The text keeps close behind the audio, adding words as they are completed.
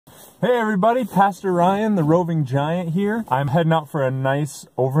Hey everybody, Pastor Ryan, the roving giant here. I'm heading out for a nice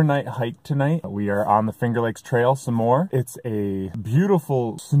overnight hike tonight. We are on the Finger Lakes Trail some more. It's a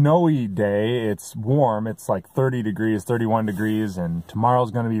beautiful snowy day. It's warm. It's like 30 degrees, 31 degrees, and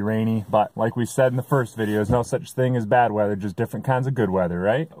tomorrow's gonna be rainy. But like we said in the first video, there's no such thing as bad weather, just different kinds of good weather,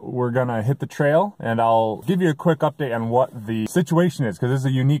 right? We're gonna hit the trail and I'll give you a quick update on what the situation is, because this is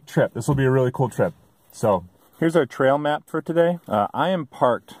a unique trip. This will be a really cool trip. So here's our trail map for today. I am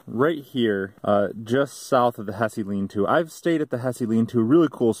parked right here, just south of the Hesse Lean-To. I've stayed at the Hesse Lean-To, a really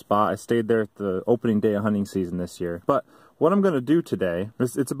cool spot. I stayed there at the opening day of hunting season this year. But what I'm gonna do today,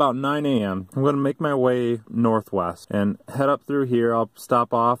 it's about 9 a.m. I'm gonna make my way northwest and head up through here. I'll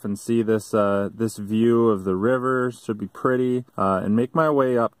stop off and see this this view of the river, should be pretty, and make my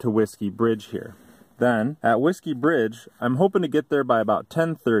way up to Whiskey Bridge here. Then, at Whiskey Bridge, I'm hoping to get there by about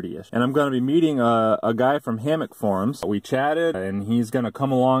 10:30ish. And I'm going to be meeting a guy from Hammock forums. We chatted, and he's going to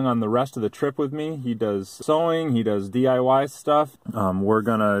come along on the rest of the trip with me. He does sewing, he does DIY stuff. We're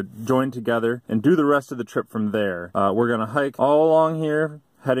going to join together and do the rest of the trip from there. We're going to hike all along here,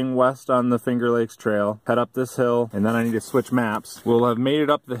 heading west on the Finger Lakes Trail, head up this hill, and then I need to switch maps. We'll have made it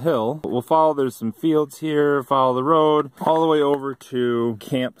up the hill. We'll follow, there's some fields here, follow the road, all the way over to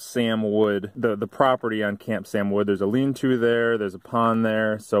Camp Sam Wood, the property on Camp Sam Wood. There's a lean-to there, there's a pond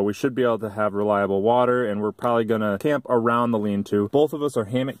there, so we should be able to have reliable water, and we're probably gonna camp around the lean-to. Both of us are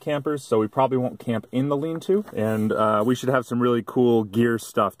hammock campers, so we probably won't camp in the lean-to, and we should have some really cool gear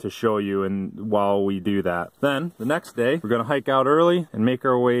stuff to show you and while we do that. Then, the next day, we're gonna hike out early and make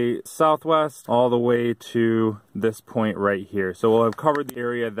our way southwest all the way to this point right here. So we'll have covered the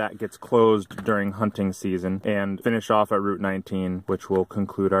area that gets closed during hunting season and finish off at Route 19, which will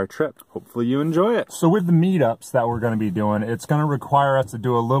conclude our trip. Hopefully you enjoy it. So with the meetups that we're going to be doing, it's going to require us to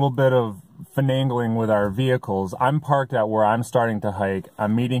do a little bit of finagling with our vehicles. I'm parked at where I'm starting to hike.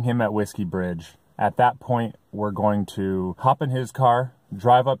 I'm meeting him at Whiskey Bridge. At that point, we're going to hop in his car,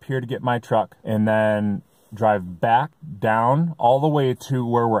 drive up here to get my truck, and then drive back down all the way to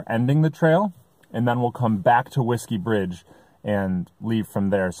where we're ending the trail, and then we'll come back to Whiskey Bridge and leave from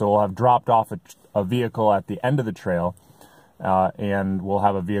there. So we'll have dropped off a vehicle at the end of the trail, and we'll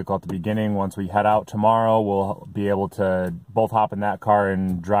have a vehicle at the beginning. Once we head out tomorrow, we'll be able to both hop in that car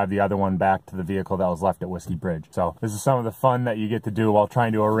and drive the other one back to the vehicle that was left at Whiskey Bridge. So this is some of the fun that you get to do while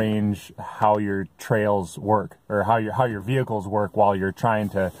trying to arrange how your trails work, or how your vehicles work while you're trying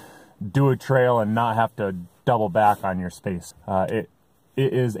to do a trail and not have to double back on your space. It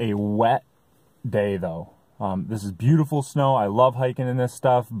is a wet day though. This is beautiful snow. I love hiking in this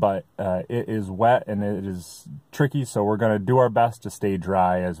stuff, but it is wet and it is tricky, so we're gonna do our best to stay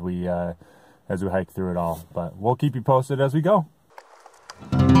dry as we hike through it all. But we'll keep you posted as we go.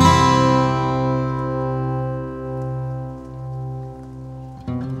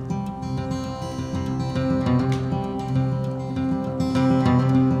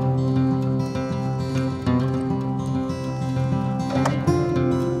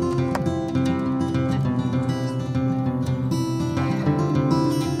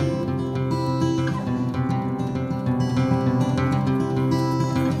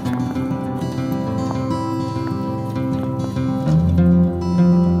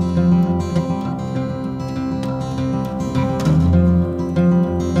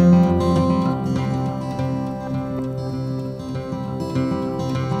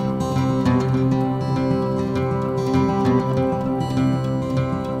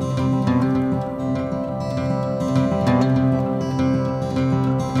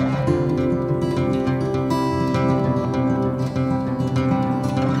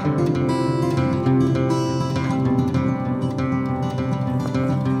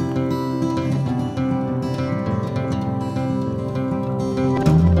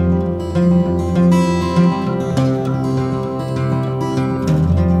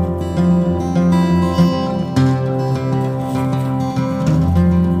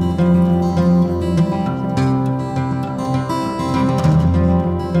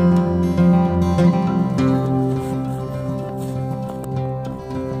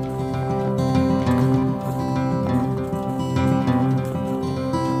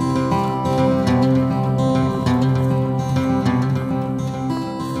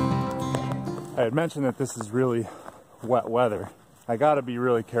 I had mentioned that this is really wet weather. I gotta be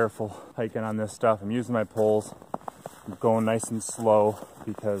really careful hiking on this stuff. I'm using my poles. I'm going nice and slow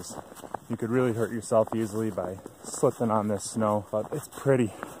because you could really hurt yourself easily by slipping on this snow. But it's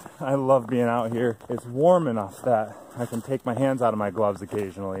pretty. I love being out here. It's warm enough that I can take my hands out of my gloves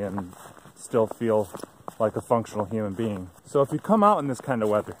occasionally and still feel like a functional human being. So if you come out in this kind of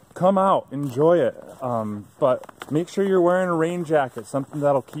weather, come out, enjoy it, but make sure you're wearing a rain jacket, something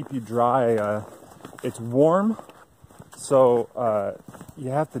that'll keep you dry. It's warm, so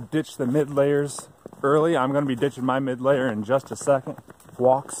you have to ditch the mid layers early. I'm going to be ditching my mid layer in just a second.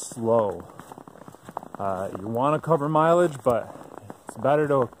 Walk slow. You want to cover mileage, but it's better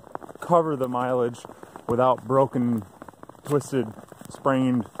to cover the mileage without broken, twisted,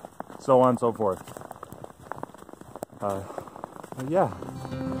 sprained, so on and so forth. But yeah.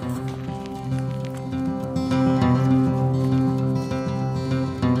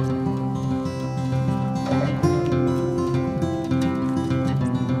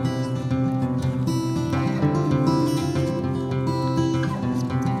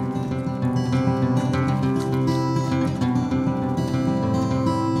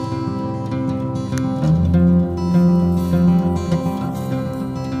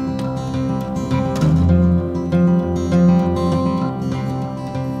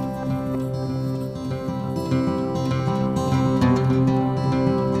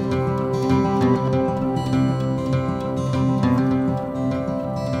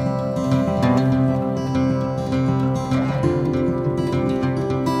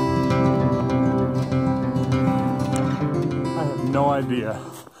 Idea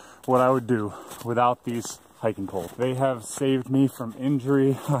what I would do without these hiking poles. They have saved me from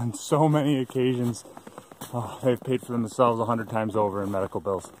injury on so many occasions. Oh, they've paid for themselves 100 times over in medical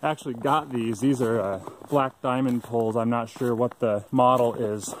bills. I actually got these. These are black diamond poles. I'm not sure what the model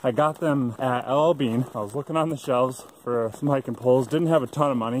is. I got them at LL Bean. I was looking on the shelves for some hiking poles. Didn't have a ton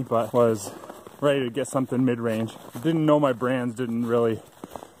of money, but was ready to get something mid-range. Didn't know my brands, didn't really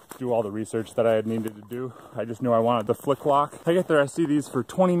do all the research that I had needed to do. I just knew I wanted the flick lock. I get there, I see these for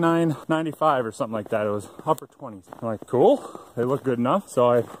 $29.95 or something like that. It was upper 20s. I'm like, cool, they look good enough.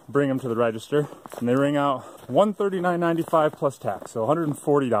 So I bring them to the register and they ring out $139.95 plus tax, so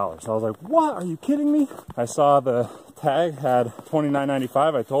 $140. I was like, what, are you kidding me? I saw the tag had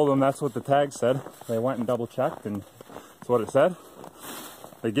 $29.95. I told them that's what the tag said. They went and double checked and that's what it said.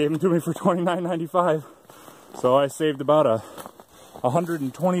 They gave them to me for $29.95. So I saved about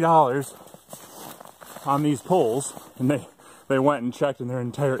 $120 on these poles, and they went and checked and their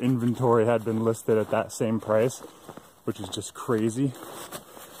entire inventory had been listed at that same price, which is just crazy.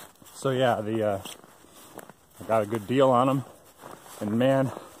 So yeah, I got a good deal on them, and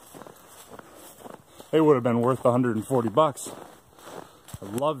man, they would have been worth 140 bucks. I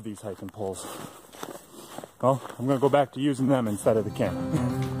love these hiking poles. Well, I'm gonna go back to using them instead of the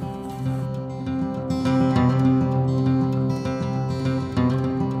camera.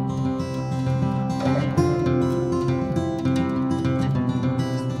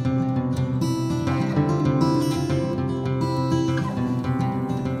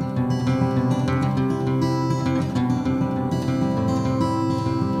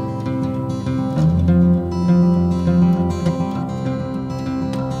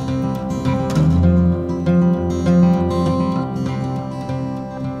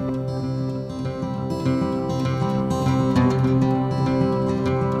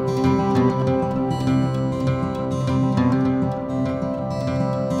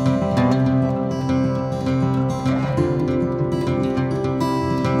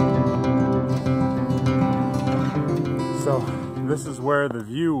 This is where the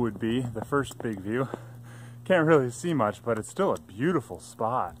view would be, the first big view. Can't really see much, but it's still a beautiful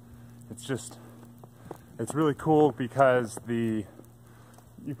spot. It's really cool because you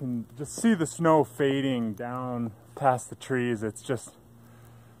can just see the snow fading down past the trees.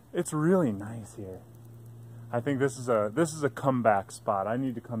 It's really nice here. I think this is a comeback spot. I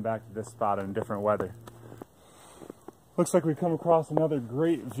need to come back to this spot in different weather. Looks like we come across another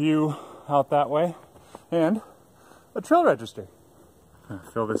great view out that way, and a trail register.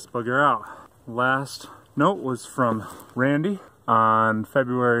 Fill this bugger out. Last note was from Randy on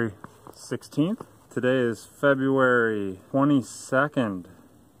February 16th. Today is February 22nd,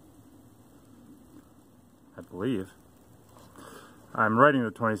 I believe. I'm writing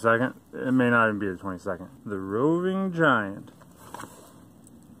the 22nd. It may not even be the 22nd. The Roving Giant.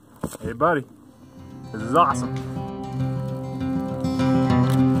 Hey buddy, this is awesome.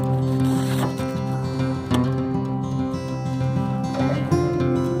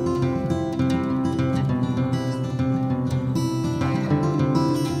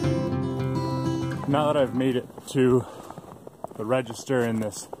 Now that I've made it to the register in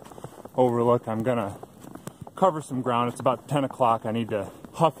this overlook, I'm gonna cover some ground. It's about 10 o'clock. I need to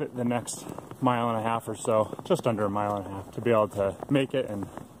huff it the next mile and a half or so, just under a mile and a half, to be able to make it and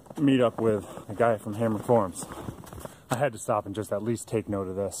meet up with a guy from Hammock Forums. I had to stop and just at least take note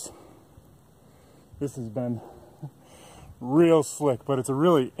of this. This has been real slick, but it's a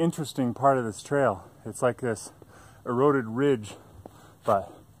really interesting part of this trail. It's like this eroded ridge,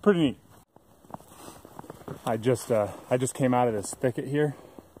 but pretty neat. I just came out of this thicket here,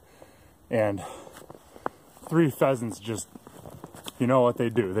 and 3 pheasants just, you know what they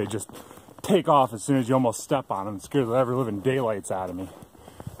do, they just take off as soon as you almost step on them. It scares the ever living daylights out of me.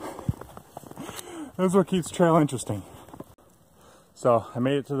 That's what keeps trail interesting. So I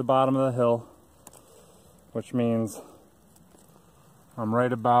made it to the bottom of the hill, which means I'm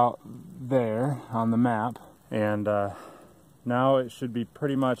right about there on the map, and now it should be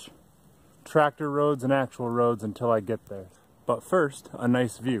pretty much tractor roads and actual roads until I get there. But first, a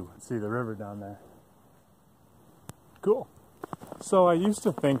nice view. See the river down there. Cool. So I used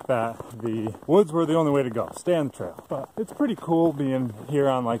to think that the woods were the only way to go, stay on the trail. But it's pretty cool being here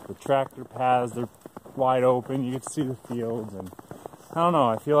on like the tractor paths. They're wide open, you get to see the fields, and I don't know,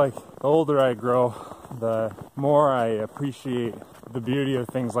 I feel like the older I grow, the more I appreciate the beauty of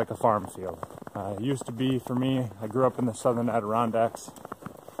things like a farm field. It used to be, for me, I grew up in the southern Adirondacks,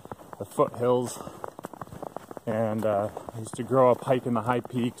 the foothills, and I used to grow up hiking the high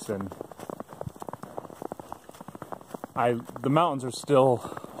peaks, and the mountains are still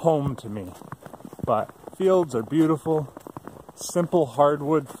home to me, but fields are beautiful. Simple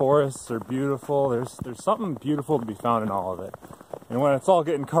hardwood forests are beautiful. There's something beautiful to be found in all of it. And when it's all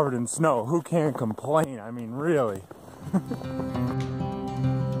getting covered in snow, who can complain? I mean, really.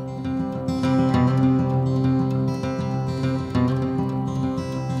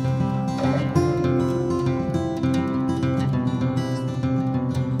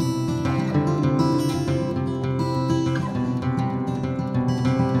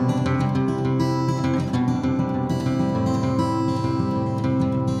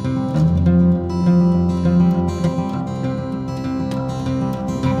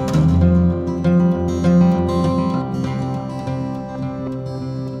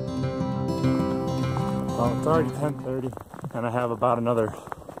 Well, it's already 10:30 and I have about another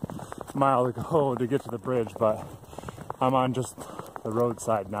mile to go to get to the bridge, but I'm on just the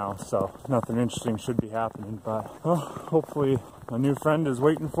roadside now, so nothing interesting should be happening. But well, hopefully a new friend is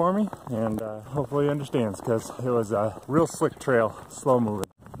waiting for me, and hopefully he understands, because it was a real slick trail, slow moving.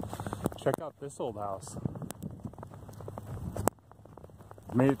 Check out this old house.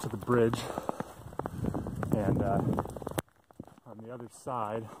 Made it to the bridge, and on the other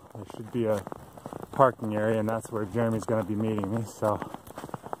side there should be a parking area, and that's where Jeremy's going to be meeting me, so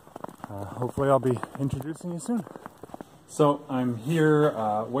hopefully I'll be introducing you soon. So I'm here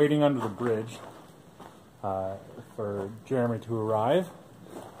waiting under the bridge for Jeremy to arrive.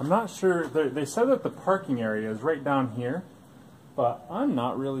 I'm not sure, they said that the parking area is right down here, but I'm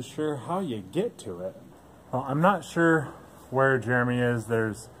not really sure how you get to it. Well, I'm not sure where Jeremy is.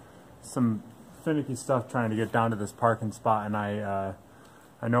 There's some finicky stuff trying to get down to this parking spot, and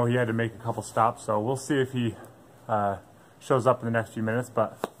I know he had to make a couple stops, so we'll see if he shows up in the next few minutes,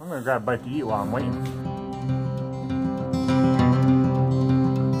 but I'm going to grab a bite to eat while I'm waiting.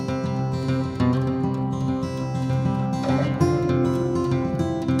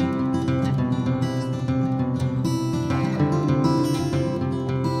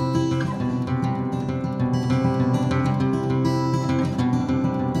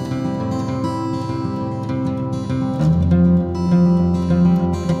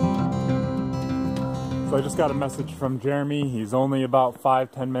 So I just got a message from Jeremy. He's only about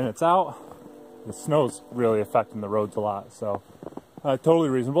 5-10 minutes out. The snow's really affecting the roads a lot, so totally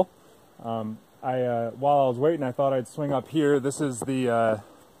reasonable. While I was waiting, I thought I'd swing up here. This is the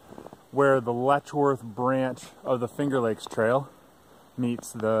where the Letchworth branch of the Finger Lakes Trail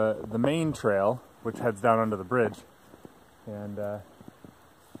meets the main trail, which heads down under the bridge. And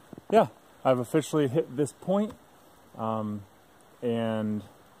yeah, I've officially hit this point, and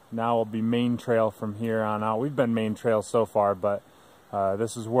now will be main trail from here on out. We've been main trail so far, but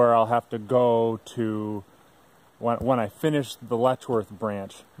this is where I'll have to go to, when I finish the Letchworth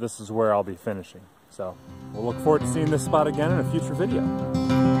branch, this is where I'll be finishing. So we'll look forward to seeing this spot again in a future video.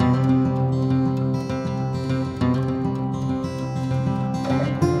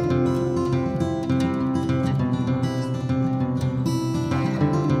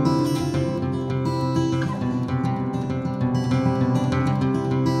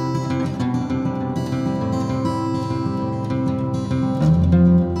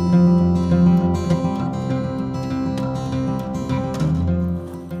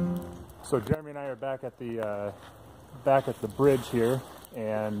 So Jeremy and I are back at the bridge here,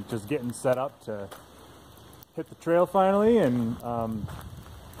 and just getting set up to hit the trail finally, and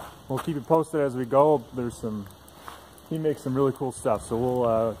we'll keep you posted as we go. There's some he makes some really cool stuff. So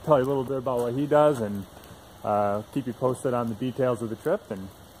we'll tell you a little bit about what he does and keep you posted on the details of the trip, and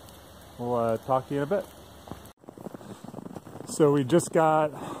we'll talk to you in a bit. So we just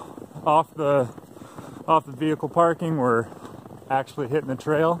got off the vehicle parking. We're actually hitting the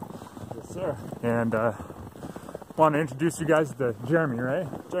trail. Yes, sir. And want to introduce you guys to Jeremy, right?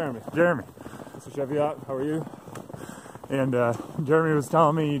 Jeremy. So Cheviot, how are you? And Jeremy was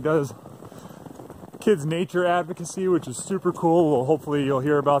telling me he does kids nature advocacy, which is super cool. Well, hopefully you'll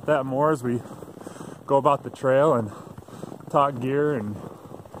hear about that more as we go about the trail and talk gear and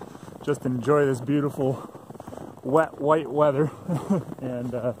just enjoy this beautiful wet white weather.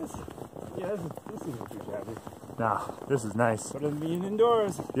 And this isn't too shabby. nah, this is nice. Better than being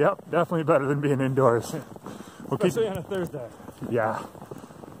indoors. Yep, definitely better than being indoors. Especially on a Thursday. Yeah.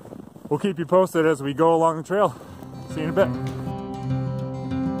 We'll keep you posted as we go along the trail. See you in a bit.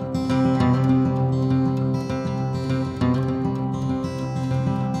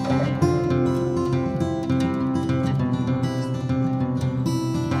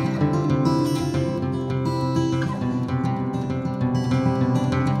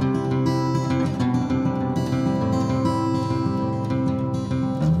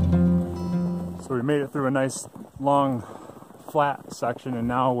 So we made it through a nice long flat section, and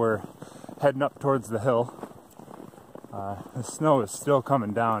now we're heading up towards the hill. The snow is still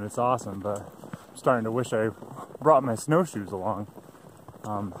coming down. It's awesome, but I'm starting to wish I brought my snowshoes along.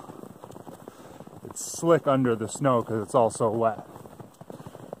 It's slick under the snow because it's all so wet.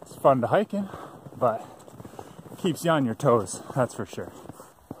 It's fun to hike in, but it keeps you on your toes, that's for sure.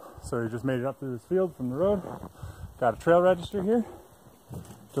 So we just made it up through this field from the road. Got a trail register here.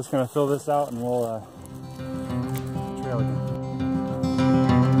 Just gonna fill this out and we'll trail again.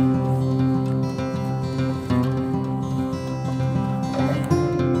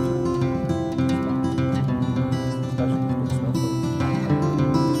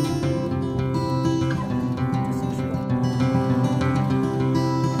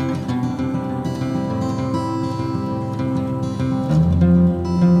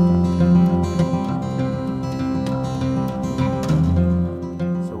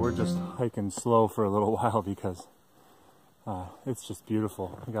 Hiking slow for a little while because it's just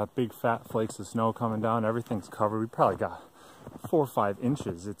beautiful. We got big fat flakes of snow coming down. Everything's covered. We probably got 4 or 5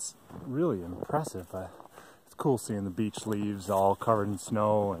 inches. It's really impressive. It's cool seeing the beach leaves all covered in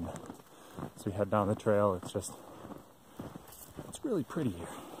snow, and as we head down the trail, it's really pretty here.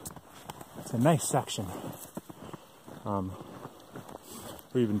 It's a nice section.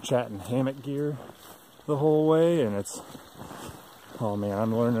 We've been chatting hammock gear the whole way, and it's, oh man,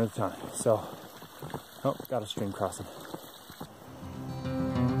 I'm learning a ton. So, oh, got a stream crossing.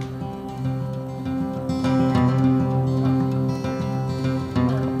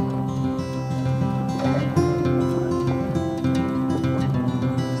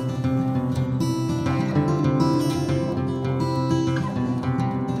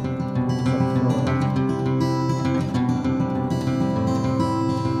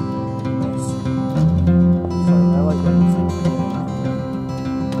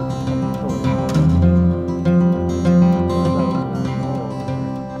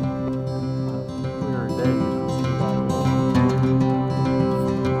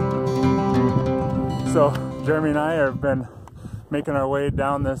 So Jeremy and I have been making our way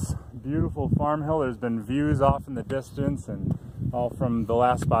down this beautiful farm hill. There's been views off in the distance and all from the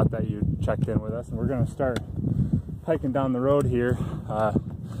last spot that you checked in with us. And we're going to start hiking down the road here.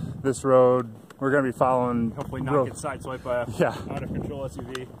 This road, we're going to be following. Hopefully not get sideswiped by a out of control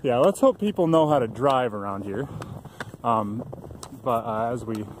SUV. Yeah, let's hope people know how to drive around here. But as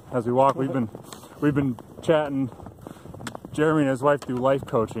we walk, we've been chatting. Jeremy and his wife do life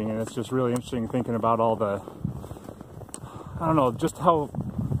coaching, and it's just really interesting thinking about all the, I don't know, just how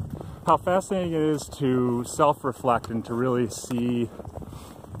fascinating it is to self-reflect and to really see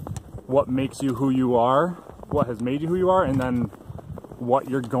what makes you who you are, what has made you who you are, and then what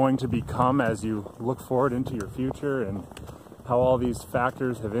you're going to become as you look forward into your future, and how all these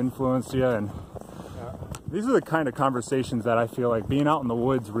factors have influenced you. And these are the kind of conversations that I feel like being out in the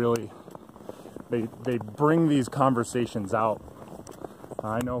woods really, they bring these conversations out.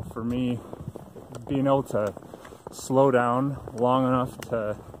 I know for me, being able to slow down long enough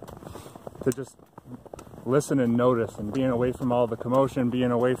to just listen and notice, and being away from all the commotion,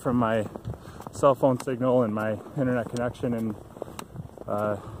 being away from my cell phone signal and my internet connection and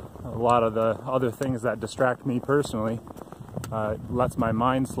a lot of the other things that distract me personally, lets my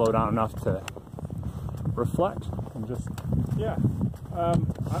mind slow down enough to reflect and just, yeah.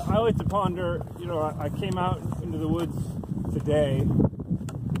 I like to ponder, you know, I came out into the woods today,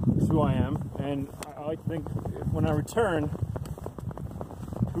 it's who I am, and I I like to think when I return,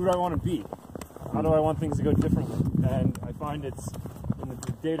 who do I want to be? How do I want things to go differently? And I find it's in the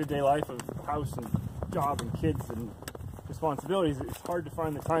day-to-day life of house and job and kids and responsibilities, it's hard to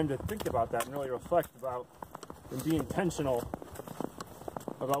find the time to think about that and really reflect about and be intentional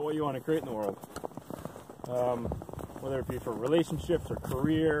about what you want to create in the world. Whether it be for relationships or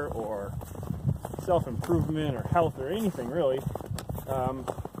career or self-improvement or health or anything really.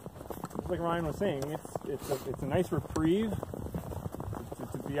 Like Ryan was saying, it's a nice reprieve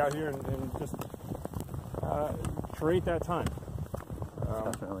to be out here and just create that time.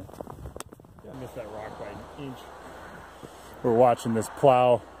 Definitely. I missed that rock by an inch. We're watching this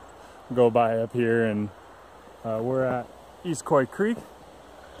plow go by up here, and we're at East Coy Creek.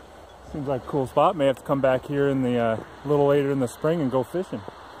 Seems like a cool spot. May have to come back here in the a little later in the spring and go fishing.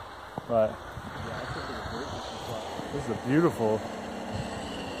 But yeah, I think it's a great fishing spot. This is a beautiful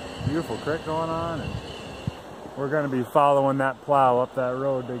creek going on, and we're going to be following that plow up that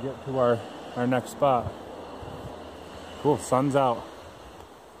road to get to our next spot. Cool, sun's out.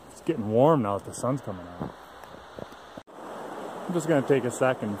 It's getting warm now that the sun's coming out. I'm just going to take a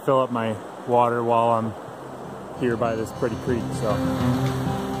sec and fill up my water while I'm here by this pretty creek. So.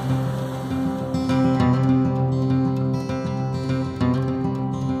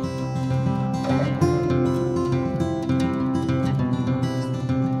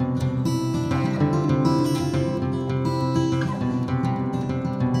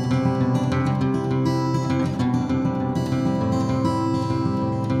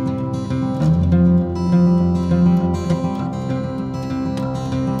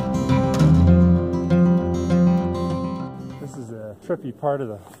 Trippy part of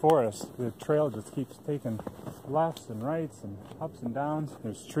the forest. The trail just keeps taking lefts and rights and ups and downs.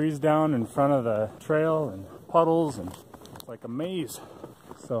 There's trees down in front of the trail and puddles, and it's like a maze.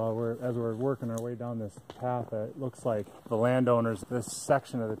 So as we're working our way down this path, it looks like the landowners, this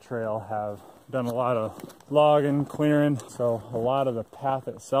section of the trail, have done a lot of logging, clearing, so a lot of the path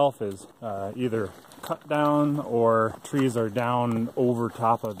itself is either cut down or trees are down over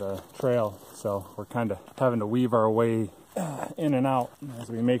top of the trail. So we're kind of having to weave our way in and out as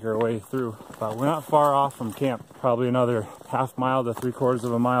we make our way through. But we're not far off from camp, probably another half mile to 3/4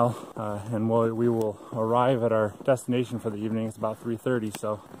 of a mile, and we will arrive at our destination for the evening. It's about 3:30,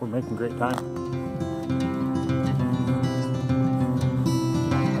 so we're making great time.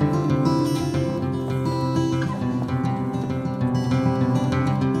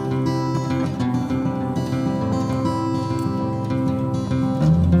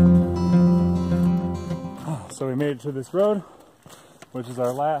 So we made it to this road, which is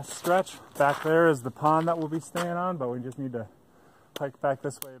our last stretch. Back there is the pond that we'll be staying on, but we just need to hike back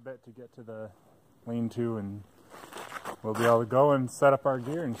this way a bit to get to the lean-to, and we'll be able to go and set up our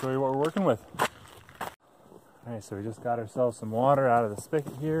gear and show you what we're working with. Alright, so we just got ourselves some water out of the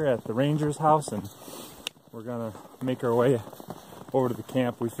spigot here at the ranger's house, and we're gonna make our way over to the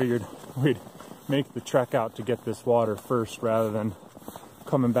camp. We figured we'd make the trek out to get this water first rather than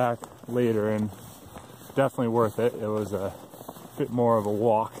coming back later, and definitely worth it. It was a bit more of a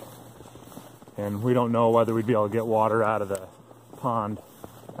walk, and we don't know whether we'd be able to get water out of the pond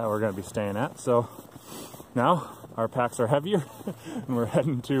that we're going to be staying at. So now our packs are heavier and we're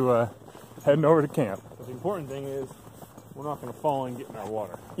heading over to camp. But the important thing is we're not going to fall and get in our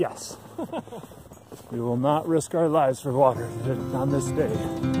water. Yes. We will not risk our lives for water on this day.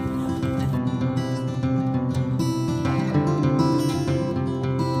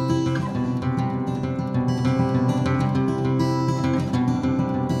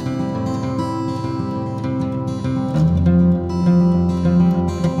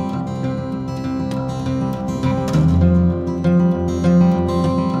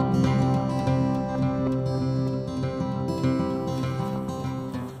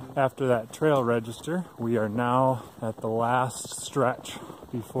 After that trail register, we are now at the last stretch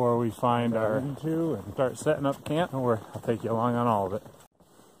before we find our lean-to and start setting up camp. I'll take you along on all of it.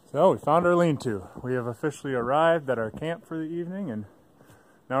 So we found our lean-to. We have officially arrived at our camp for the evening, and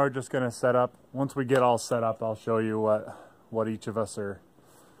now we're just going to set up. Once we get all set up, I'll show you what each of us are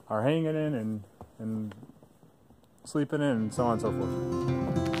hanging in and sleeping in, and so on and so forth.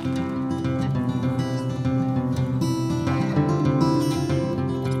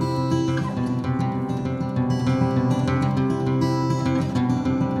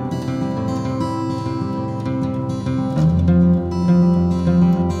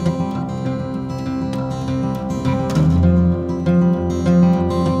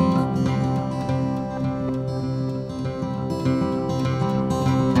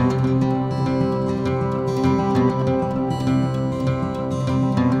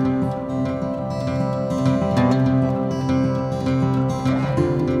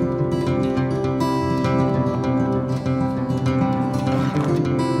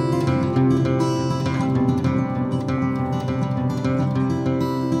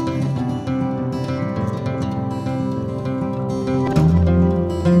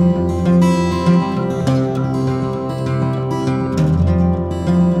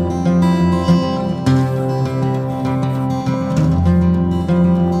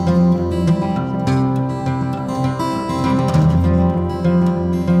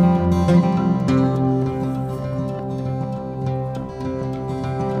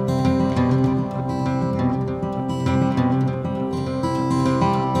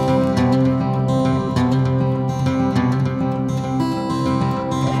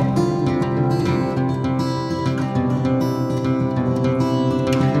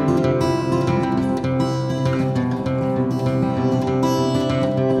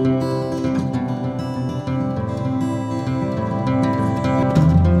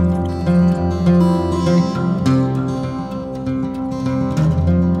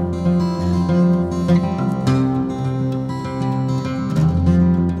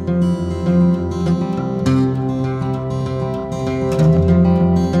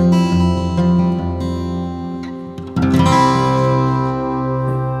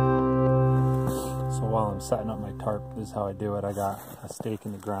 This is how I do it. I got a stake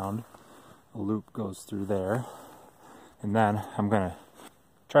in the ground. A loop goes through there. And then I'm gonna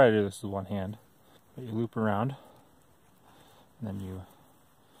try to do this with one hand. But you loop around. And then you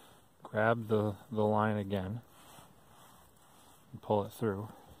grab the line again. And pull it through,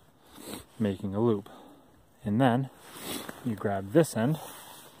 making a loop. And then you grab this end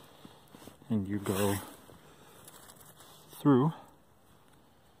and you go through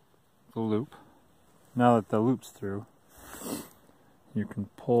the loop. Now that the loop's through, you can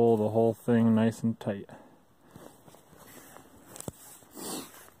pull the whole thing nice and tight.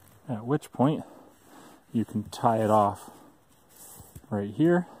 At which point you can tie it off right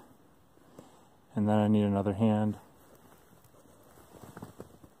here. And then I need another hand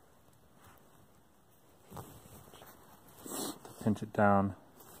to pinch it down.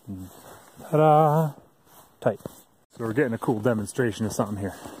 Ta-da! Tight. So we're getting a cool demonstration of something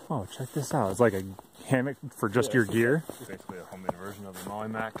here. Oh, check this out. It's like a hammock for just your gear. It's basically a homemade version of the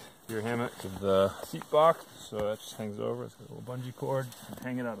M7-M6 gear hammock with the seat box. So that just hangs over. It's got a little bungee cord. You can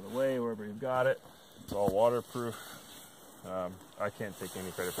hang it out of the way wherever you've got it. It's all waterproof. I can't take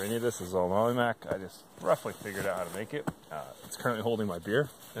any credit for any of this. This is all M7-M6. I just roughly figured out how to make it. It's currently holding my beer.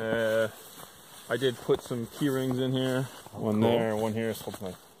 I did put some key rings in here. One there, one here. It's holding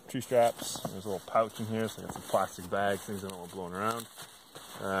my tree straps. There's a little pouch in here, so I got some plastic bags, things that don't want blowing around.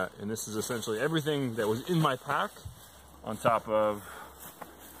 And this is essentially everything that was in my pack on top of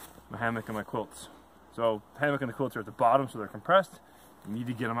my hammock and my quilts. So hammock and the quilts are at the bottom, so they're compressed. You need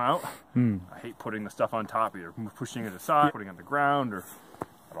to get them out. I hate putting the stuff on top, either pushing it aside, putting it on the ground, or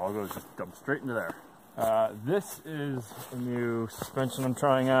it all goes just dumped straight into there. This is a new suspension I'm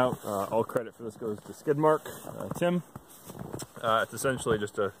trying out. All credit for this goes to Skidmark, Tim. It's essentially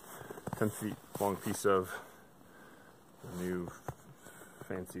just a 10 feet long piece of new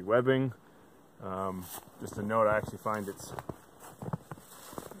fancy webbing. Just a note, I actually find it's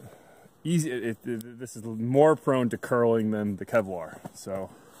easy. This is more prone to curling than the Kevlar, so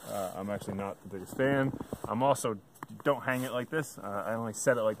I'm actually not the biggest fan. I'm also, don't hang it like this. I only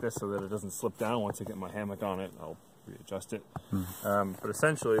set it like this so that it doesn't slip down. Once I get my hammock on it, I'll readjust it. But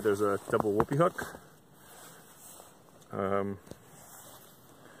essentially, there's a double whoopee hook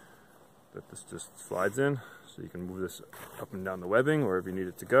that this just slides in, so you can move this up and down the webbing wherever you need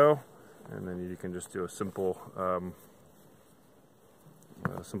it to go, and then you can just do a simple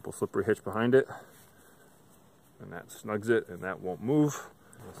slippery hitch behind it, and that snugs it, and that won't move.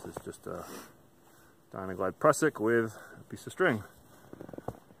 This is just a Dynaglide prusik with a piece of string,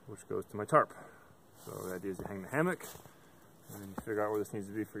 which goes to my tarp. So the idea is you hang the hammock, and then you figure out where this needs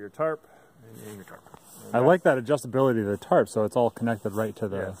to be for your tarp, and you hang your tarp. And I like that adjustability to the tarp, so it's all connected right to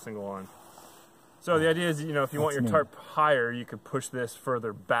the... Yeah, single line. So the idea is, you know, if you want your tarp higher, you could push this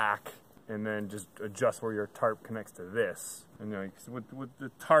further back, and then just adjust where your tarp connects to this. And you know, with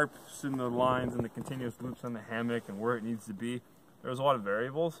the tarps and the lines and the continuous loops on the hammock and where it needs to be, there's a lot of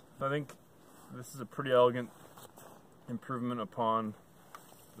variables. So I think this is a pretty elegant improvement upon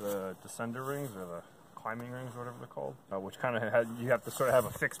the descender rings, or the climbing rings, whatever they're called, which kind of you have to sort of have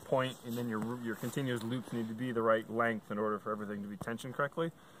a fixed point, and then your continuous loops need to be the right length in order for everything to be tensioned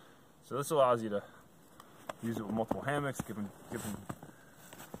correctly. So this allows you to use it with multiple hammocks, given in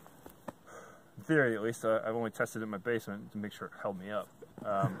theory at least. I've only tested it in my basement to make sure it held me up. So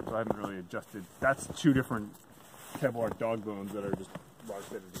I haven't really adjusted. That's two different Kevlar dog bones that are just rock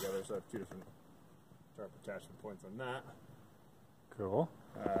fitted together, so I have two different tarp attachment points on that. Cool.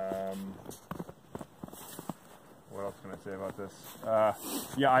 What else can I say about this?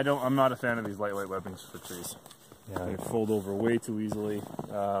 Yeah, I'm not a fan of these lightweight webbings for trees. Yeah, they fold over way too easily.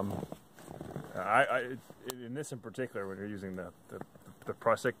 In this in particular, when you're using the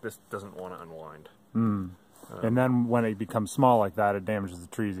prusik, this doesn't want to unwind. And then when it becomes small like that, it damages the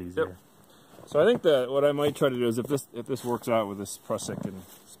trees easier. Yep. So I think that what I might try to do is, if this works out with this prusik and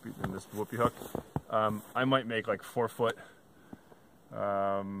this whoopee hook, I might make like 4 foot,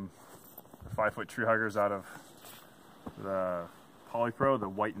 5 foot tree huggers out of the Polypro, the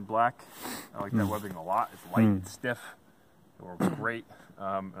white and black. I like that webbing a lot. It's light and stiff. It works great.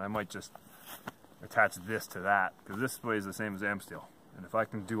 And I might just attach this to that, because this weighs the same as Amsteel. And if I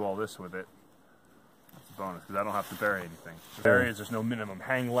can do all this with it, it's a bonus, because I don't have to bury anything. The barriers, there's no minimum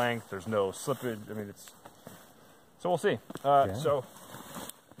hang length, there's no slippage. I mean, it's... So we'll see. So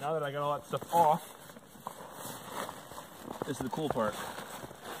now that I got all that stuff off, this is the cool part.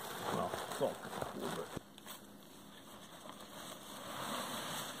 Well, it's all cool, but...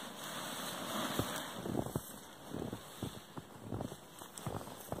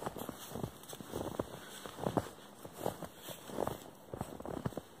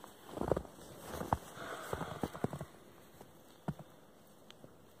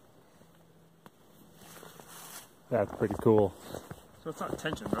 That's pretty cool. So it's not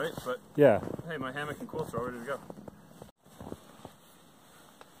tension, right? But yeah. Hey, my hammock and quilts are ready to go.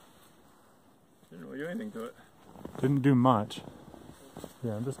 Didn't really do anything to it. Didn't do much.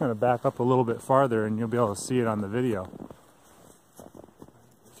 Yeah, I'm just going to back up a little bit farther and you'll be able to see it on the video.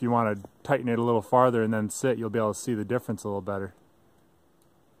 If you want to tighten it a little farther and then sit, you'll be able to see the difference a little better.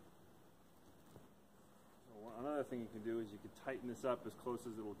 So another thing you can do is you can tighten this up as close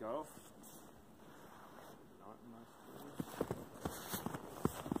as it'll go.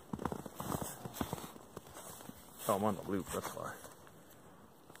 Oh, I'm on the loop, that's why.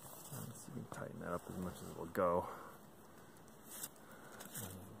 So you can tighten that up as much as it will go.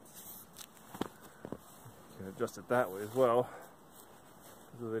 You can adjust it that way as well.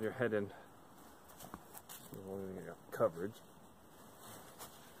 So then you're heading, so you got coverage.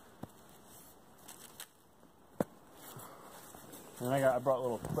 And I brought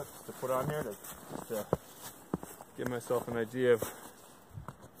little clips to put on here to give myself an idea of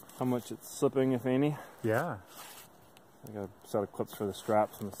how much it's slipping, if any. Yeah. I got a set of clips for the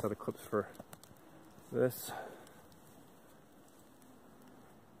straps and a set of clips for this.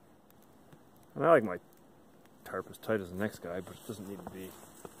 And I like my tarp as tight as the next guy, but it doesn't need to be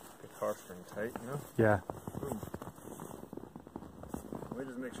guitar string tight, you know? Yeah. Boom. Let me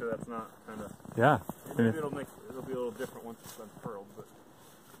just make sure that's not kind of... Yeah. Maybe it'll be a little different once it's unfurled, but...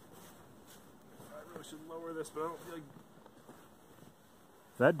 I really should lower this, but I don't feel like...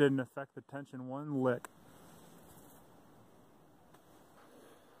 That didn't affect the tension one lick.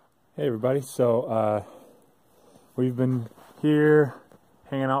 Hey everybody, so we've been here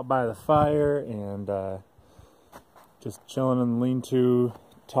hanging out by the fire and just chilling in the lean-to,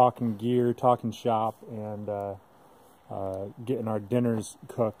 talking gear, talking shop, and getting our dinners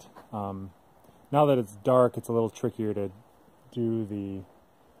cooked. Now that it's dark, it's a little trickier to do the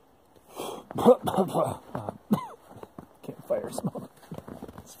campfire smoke.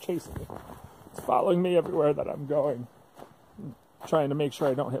 It's chasing me. It's following me everywhere that I'm going. I'm trying to make sure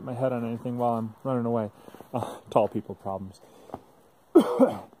I don't hit my head on anything while I'm running away. Tall people problems.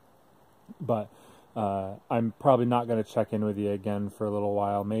 But I'm probably not going to check in with you again for a little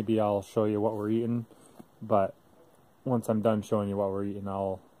while. Maybe I'll show you what we're eating, but once I'm done showing you what we're eating,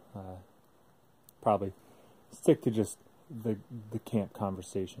 I'll probably stick to just the camp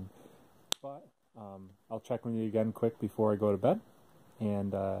conversation. But I'll check with you again quick before I go to bed,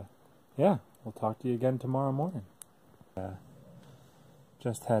 and yeah, we'll talk to you again tomorrow morning.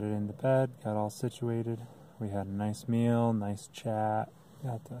 Just headed into bed, got all situated. We had a nice meal, nice chat.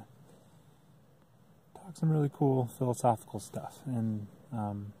 Got to talk some really cool philosophical stuff, and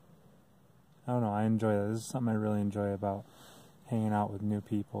I don't know, I enjoy that. This is something I really enjoy about hanging out with new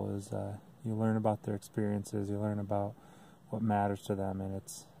people, is you learn about their experiences, you learn about what matters to them, and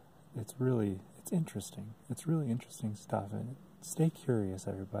it's interesting. It's really interesting stuff, and stay curious,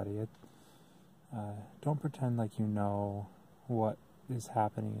 everybody. Don't pretend like you know what is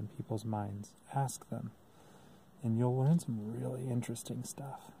happening in people's minds. Ask them, and you'll learn some really interesting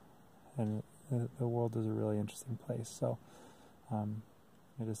stuff, and the world is a really interesting place. So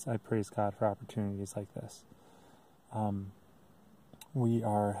I praise God for opportunities like this. We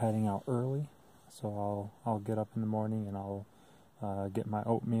are heading out early, so I'll get up in the morning and I'll get my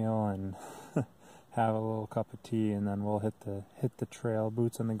oatmeal and have a little cup of tea, and then we'll hit the trail,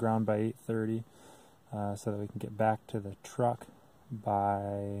 boots on the ground by 8:30, so that we can get back to the truck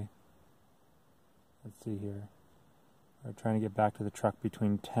by, let's see here, we're trying to get back to the truck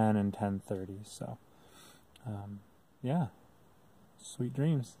between 10 and 10:30, so yeah, sweet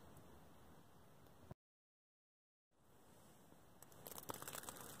dreams.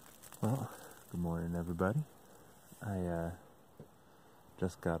 Well, good morning everybody. I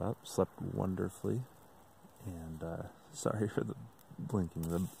just got up, slept wonderfully, and sorry for the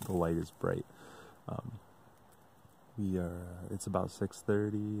blinking, the light is bright. It's about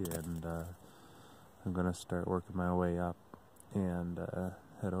 6:30, and I'm gonna start working my way up and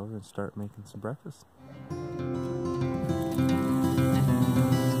head over and start making some breakfast.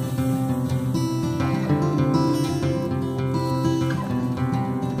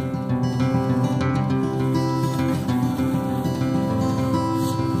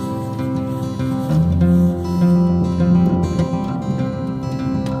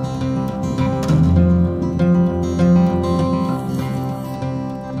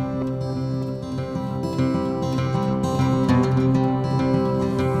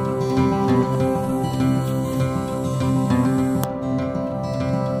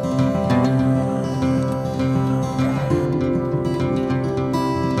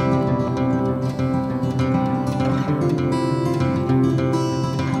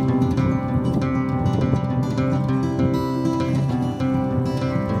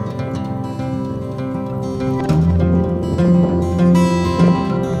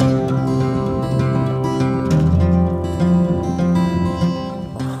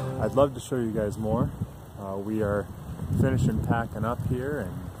 I'd love to show you guys more. We are finishing packing up here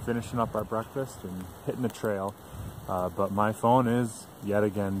and finishing up our breakfast and hitting the trail. But my phone is yet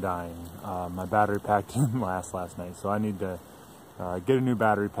again dying. My battery pack didn't last last night, so I need to get a new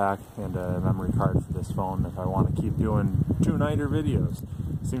battery pack and a memory card for this phone if I want to keep doing 2-nighter videos.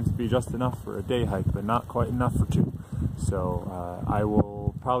 Seems to be just enough for a day hike, but not quite enough for 2. So I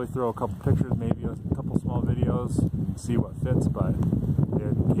will probably throw a couple pictures, maybe a couple small videos, and see what fits, but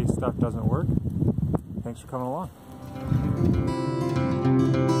in case stuff doesn't work, thanks for coming along.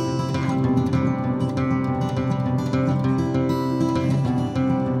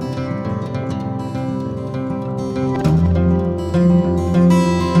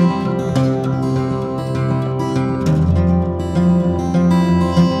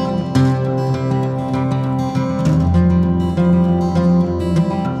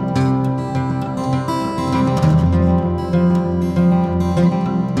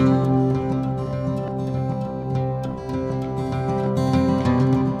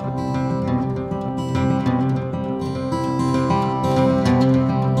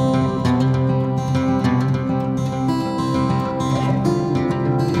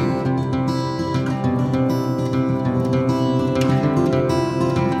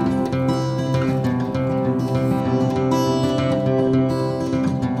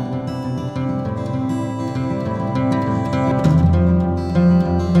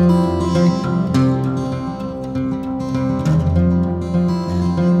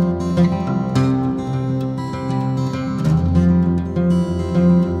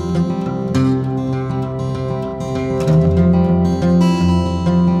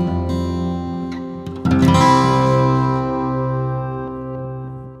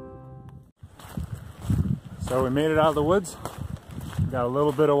 So we made it out of the woods. Got a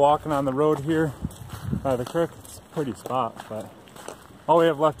little bit of walking on the road here by the creek. It's a pretty spot, but all we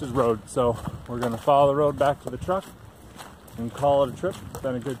have left is road. So we're gonna follow the road back to the truck and call it a trip. It's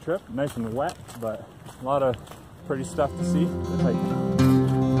been a good trip, nice and wet, but a lot of pretty stuff to see. Good hike.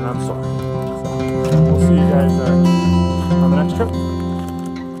 And I'm sorry. So we'll see you guys on the next trip.